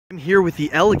I'm here with the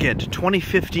elegant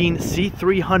 2015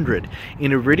 C300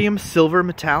 in iridium silver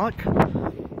metallic.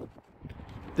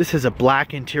 This has a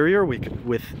black interior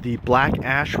with the black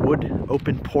ash wood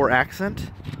open pore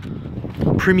accent.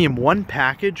 Premium 1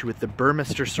 package with the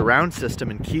Burmester surround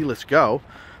system and keyless go.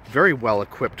 Very well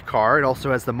equipped car. It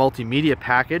also has the multimedia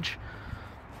package.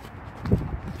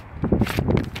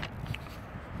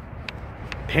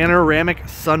 Panoramic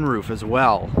sunroof as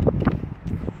well.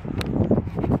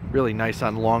 Really nice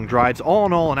on long drives. All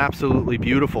in all, an absolutely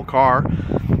beautiful car.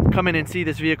 Come in and see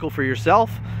this vehicle for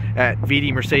yourself at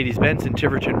Viti Mercedes-Benz in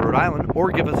Tiverton, Rhode Island,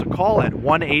 or give us a call at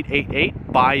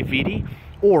 1-888-BUY-VITI,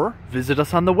 or visit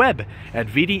us on the web at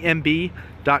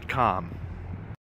vitimb.com.